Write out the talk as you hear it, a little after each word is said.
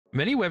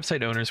Many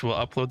website owners will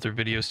upload their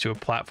videos to a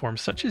platform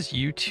such as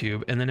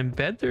YouTube and then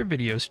embed their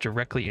videos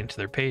directly into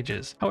their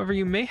pages. However,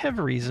 you may have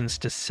reasons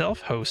to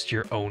self-host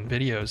your own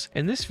videos.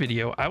 In this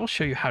video, I will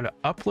show you how to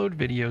upload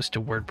videos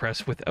to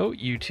WordPress without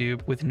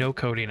YouTube with no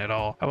coding at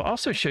all. I will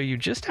also show you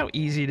just how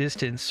easy it is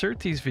to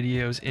insert these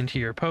videos into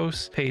your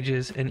posts,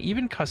 pages, and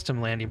even custom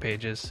landing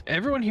pages.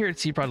 Everyone here at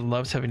SeedProd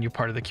loves having you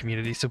part of the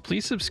community, so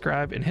please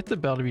subscribe and hit the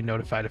bell to be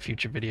notified of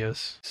future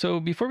videos. So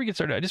before we get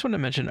started, I just want to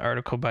mention an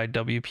article by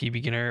WP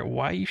Beginner,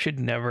 Why You Should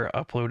Never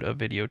Upload a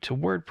Video to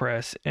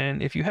WordPress.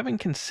 And if you haven't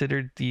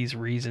considered these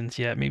reasons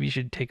yet, maybe you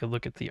should take a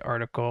look at the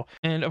article.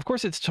 And of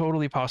course, it's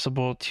totally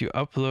possible to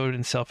upload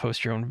and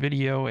self-host your own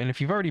video. And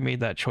if you've already made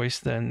that choice,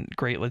 then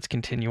great, let's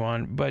continue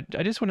on. But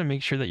I just want to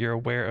make sure that you're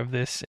aware of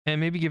this and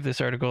maybe give this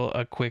article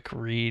a quick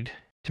read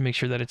to make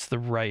sure that it's the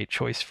right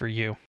choice for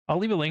you. I'll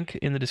leave a link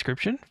in the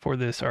description for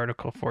this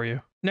article for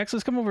you. Next,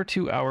 let's come over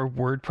to our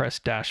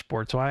WordPress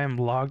dashboard. So I am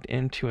logged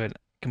into a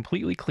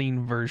completely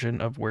clean version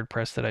of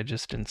WordPress that I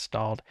just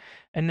installed.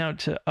 And now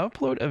to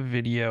upload a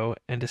video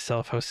and to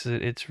self-host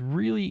it, it's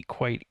really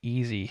quite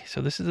easy.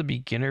 So this is a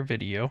beginner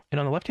video. And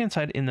on the left-hand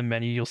side in the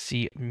menu, you'll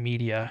see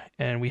media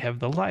and we have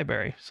the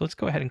library. So let's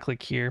go ahead and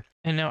click here.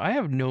 And now I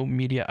have no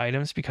media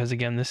items because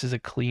again, this is a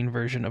clean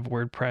version of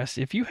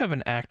WordPress. If you have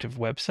an active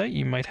website,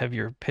 you might have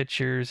your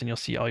pictures and you'll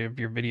see all of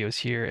your videos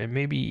here and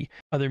maybe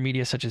other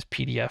media such as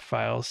PDF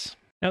files.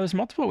 Now there's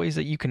multiple ways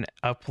that you can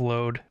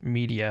upload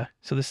media.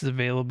 So this is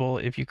available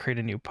if you create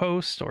a new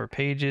post or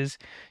pages,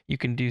 you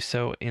can do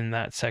so in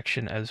that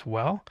section as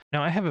well.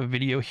 Now I have a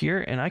video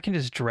here and I can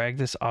just drag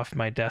this off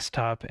my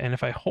desktop. And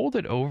if I hold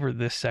it over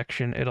this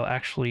section, it'll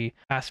actually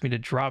ask me to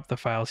drop the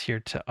files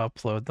here to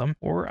upload them.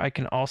 Or I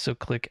can also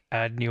click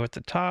add new at the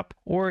top,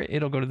 or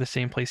it'll go to the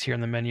same place here in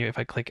the menu if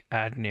I click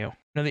add new.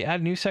 Now the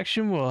add new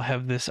section will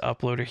have this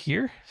uploader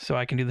here. So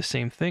I can do the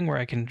same thing where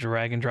I can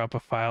drag and drop a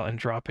file and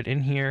drop it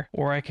in here,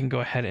 or I can go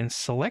ahead and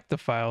select the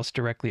files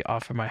directly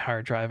off of my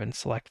hard drive and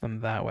select them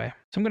that way.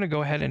 So I'm going to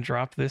go ahead and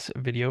drop this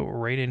video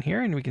right in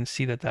here and we can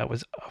see that that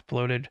was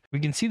uploaded. We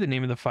can see the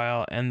name of the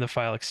file and the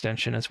file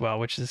extension as well,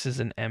 which this is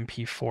an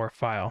MP4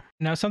 file.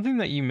 Now something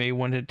that you may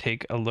want to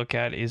take a look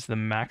at is the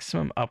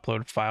maximum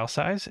upload file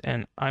size,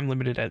 and I'm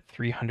limited at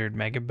 300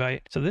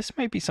 megabyte. So this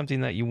might be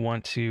something that you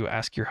want to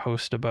ask your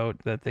host about,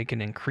 that they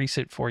can increase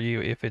it for you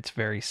if it's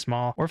very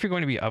small or if you're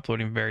going to be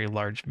uploading very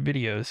large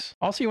videos.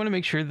 Also, you want to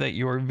make sure that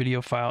your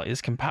video file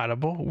is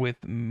compatible with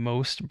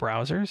most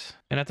browsers.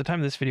 And at the time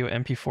of this video,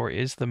 MP4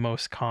 is the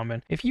most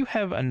common. If you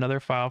have another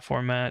file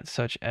format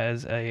such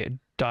as a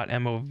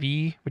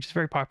 .mov, which is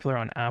very popular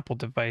on Apple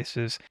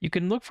devices, you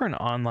can look for an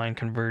online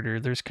converter.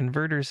 There's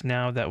converters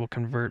now that will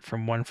convert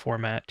from one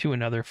format to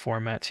another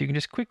format. So you can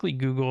just quickly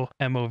Google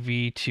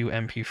MOV to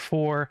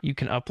MP4. You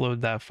can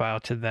upload that file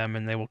to them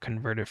and they will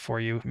convert it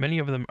for you. Many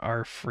of them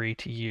are free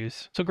to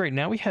use. So great,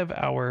 now we have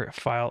our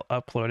file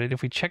uploaded.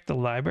 If we check the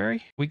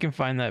library, we can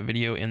find that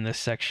video in this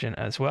section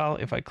as well.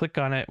 If I click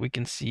on it, we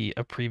can see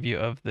a preview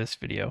of this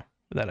video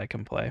that I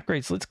can play.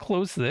 Great, so let's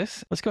close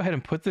this. Let's go ahead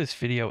and put this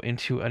video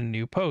into a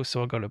new post. So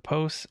I'll go to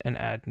posts and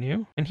add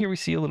new. And here we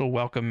see a little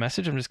welcome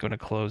message. I'm just going to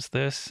close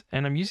this.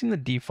 And I'm using the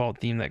default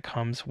theme that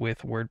comes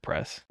with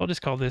WordPress. I'll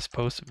just call this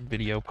post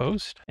video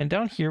post. And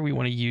down here, we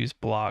want to use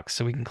blocks.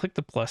 So we can click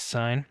the plus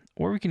sign,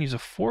 or we can use a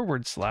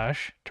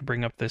 / to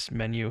bring up this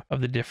menu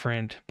of the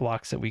different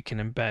blocks that we can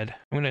embed.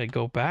 I'm going to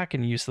go back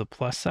and use the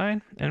plus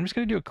sign, and I'm just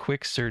going to do a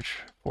quick search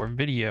for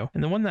video.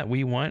 And the one that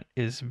we want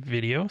is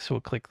video. So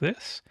we'll click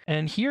this.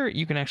 And here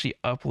you can actually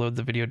upload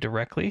the video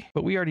directly,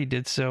 but we already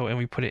did so and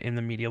we put it in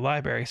the media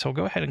library. So I'll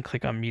go ahead and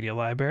click on media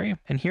library.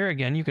 And here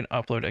again, you can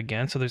upload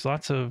again. So there's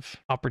lots of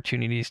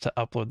opportunities to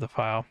upload the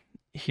file.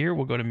 Here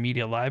we'll go to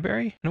media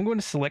library and I'm going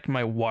to select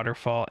my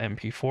waterfall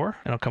MP4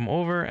 and I'll come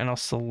over and I'll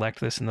select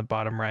this in the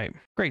bottom right.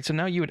 Great. So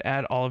now you would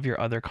add all of your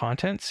other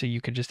content. So you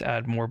could just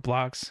add more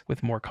blocks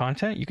with more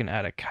content. You can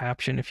add a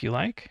caption if you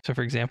like. So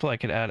for example, I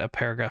could add a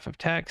paragraph of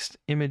text,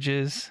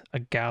 images, a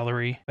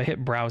gallery. If I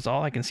hit browse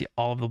all, I can see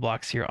all of the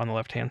blocks here on the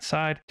left-hand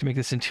side to make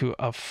this into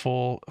a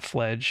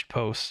full-fledged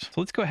post.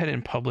 So let's go ahead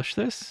and publish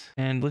this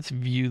and let's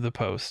view the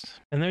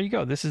post. And there you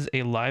go. This is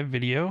a live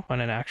video on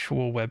an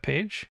actual web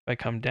page. If I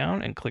come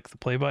down and click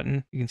the play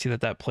button, you can see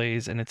that that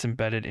plays and it's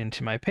embedded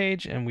into my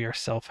page and we are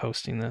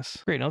self-hosting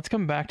this. Great, now let's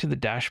come back to the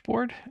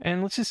dashboard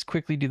and let's just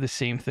quickly do the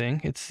same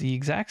thing. It's the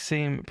exact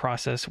same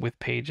process with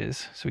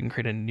pages. So we can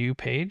create a new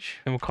page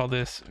and we'll call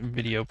this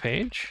video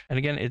page. And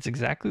again, it's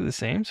exactly the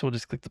same. So we'll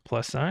just click the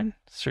plus sign,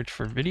 search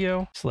for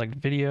video, select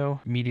video,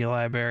 media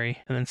library,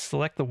 and then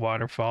select the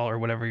waterfall or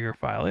whatever your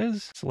file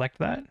is. Select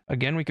that.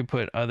 Again, we could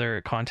put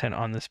other content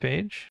on this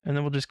page and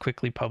then we'll just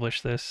quickly publish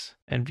this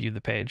and view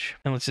the page.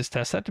 And let's just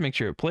test that to make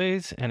sure it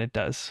plays, and it it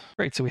does.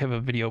 Great, so we have a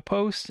video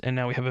post and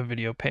now we have a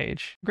video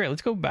page. Great,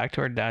 let's go back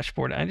to our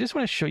dashboard. I just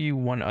want to show you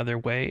one other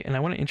way, and I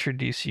want to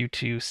introduce you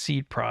to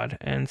SeedProd.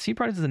 And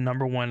SeedProd is the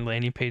 #1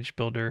 landing page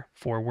builder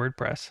for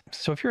WordPress.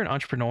 So if you're an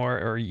entrepreneur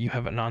or you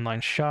have an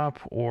online shop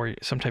or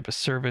some type of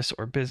service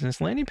or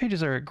business, landing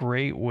pages are a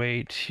great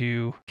way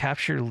to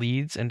capture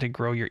leads and to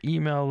grow your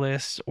email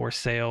list or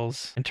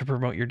sales and to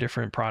promote your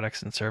different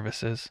products and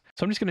services.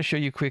 So I'm just going to show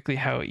you quickly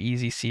how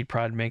easy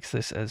SeedProd makes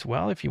this as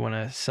well if you want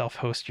to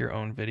self-host your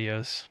own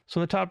videos. So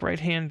on the top right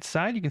hand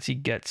side, you can see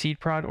Get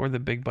SeedProd or the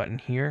big button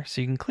here.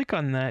 So you can click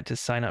on that to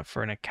sign up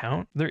for an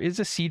account. There is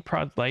a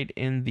SeedProd Lite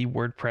in the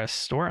WordPress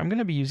store. I'm going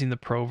to be using the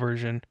Pro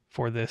version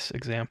for this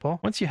example.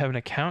 Once you have an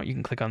account, you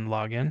can click on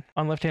Login.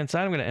 On the left-hand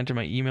side, I'm going to enter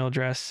my email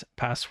address,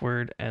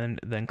 password, and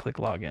then click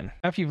Login.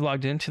 After you've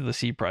logged into the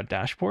SeedProd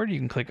dashboard, you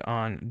can click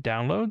on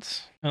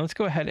Downloads. Now let's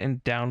go ahead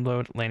and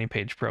download Landing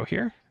Page Pro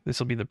here. This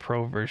will be the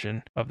Pro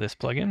version of this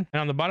plugin.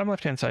 And on the bottom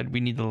left-hand side, we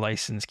need the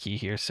license key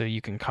here. So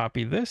you can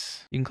copy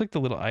this. You can click the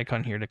little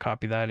icon here to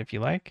copy that if you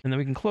like. And then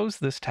we can close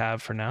this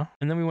tab for now.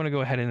 And then we want to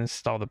go ahead and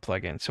install the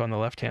plugin. So on the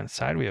left-hand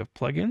side, we have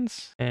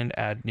Plugins and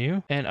Add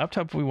New. And up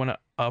top, we want to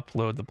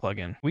upload the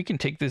plugin. We can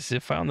take this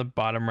zip file on the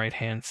bottom right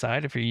hand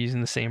side if you're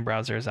using the same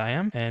browser as I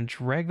am and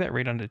drag that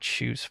right onto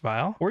Choose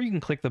File, or you can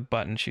click the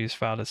button Choose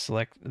File to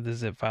select the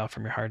zip file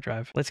from your hard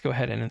drive. Let's go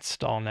ahead and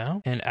install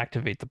now and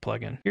activate the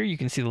plugin. Here you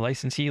can see the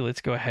license key.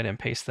 Let's go ahead and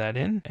paste that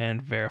in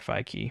and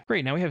verify key.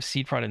 Great, now we have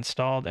SeedProd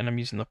installed and I'm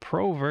using the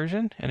Pro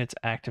version and it's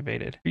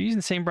activated. If you're using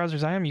the same browser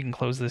as I am, you can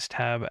close this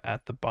tab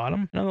at the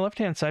bottom. And on the left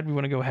hand side, we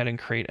want to go ahead and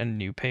create a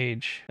new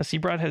page. Now,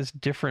 SeedProd has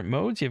different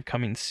modes. You have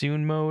coming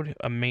soon mode,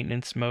 a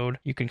maintenance mode.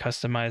 You can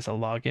customize a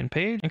login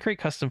page and create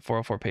custom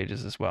 404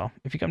 pages as well.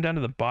 If you come down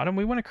to the bottom,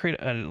 we want to create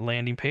a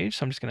landing page.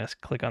 So I'm just going to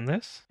click on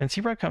this. And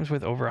SeedProd comes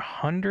with over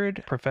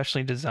 100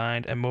 professionally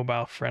designed and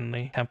mobile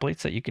friendly templates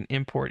that you can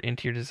import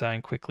into your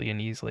design quickly and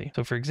easily.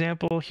 So for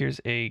example, here's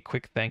a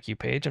quick thank you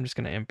page. I'm just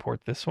going to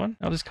import this one.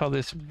 I'll just call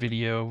this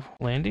video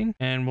landing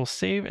and we'll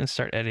save and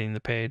start editing the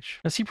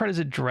page. Now SeedProd is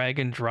a drag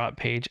and drop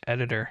page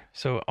editor.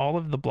 So all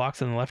of the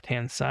blocks on the left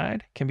hand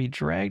side can be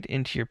dragged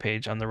into your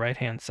page on the right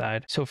hand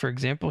side. So for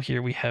example,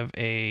 here we have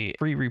a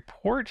free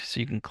report. So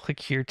you can click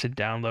here to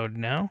download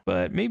now,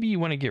 but maybe you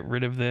want to get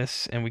rid of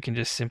this and we can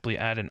just simply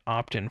add an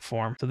opt-in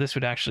form. So this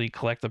would actually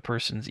collect the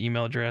person's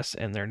email address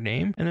and their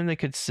name, and then they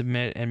could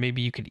submit and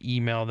maybe you could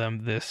email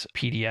them this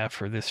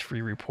PDF or this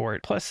free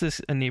report. Plus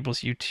this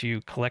enables you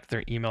to collect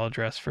their email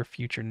address for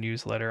future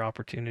newsletter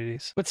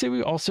opportunities. Let's say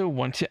we also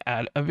want to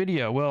add a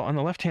video. Well, on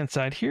the left-hand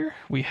side here,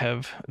 we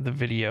have the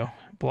video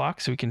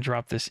block, so we can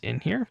drop this in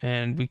here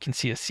and we can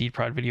see a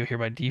SeedProd video here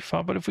by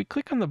default. But if we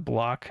click on the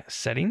block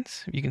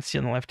settings, you can see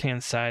on the left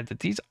hand side that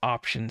these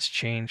options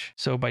change.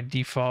 So by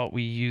default,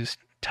 we use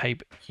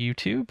type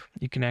YouTube.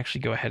 You can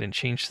actually go ahead and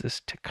change this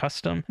to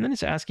custom, and then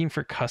it's asking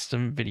for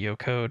custom video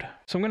code.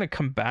 So I'm going to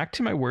come back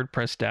to my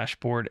WordPress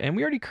dashboard and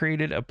we already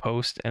created a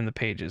post and the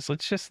pages.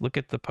 Let's just look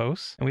at the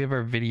posts and we have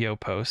our video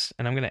post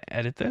and I'm going to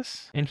edit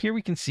this. And here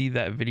we can see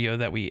that video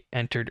that we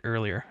entered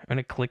earlier. I'm going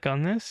to click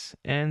on this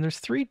and there's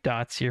 3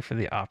 dots here for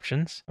the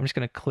options. I'm just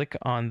going to click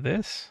on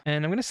this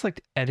and I'm going to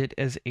select edit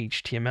as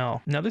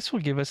HTML. Now this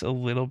will give us a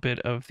little bit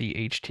of the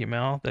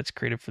HTML that's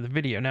created for the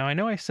video. Now I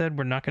know I said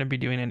we're not going to be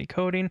doing any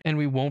coding and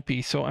we won't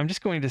be. So I'm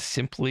just going to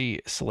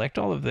simply select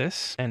all of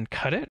this and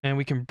cut it. And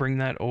we can bring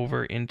that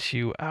over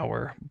into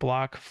our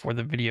block for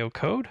the video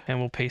code and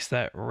we'll paste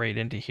that right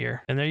into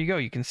here. And there you go.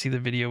 You can see the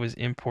video is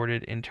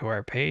imported into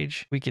our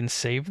page. We can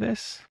save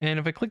this. And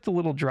if I click the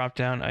little drop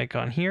down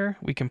icon here,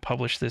 we can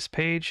publish this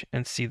page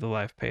and see the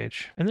live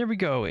page. And there we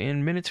go.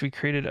 In minutes, we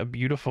created a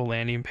beautiful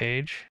landing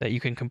page that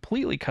you can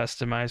completely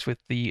customize with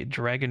the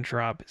drag and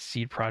drop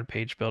SeedProd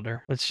page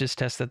builder. Let's just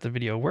test that the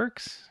video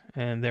works.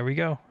 And there we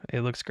go.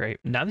 It looks great.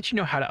 Now that you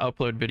know how to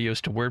upload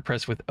videos to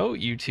WordPress without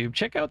YouTube,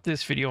 check out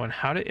this video on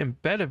how to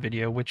embed a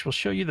video, which will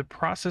show you the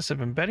process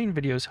of embedding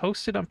videos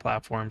hosted on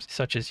platforms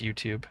such as YouTube.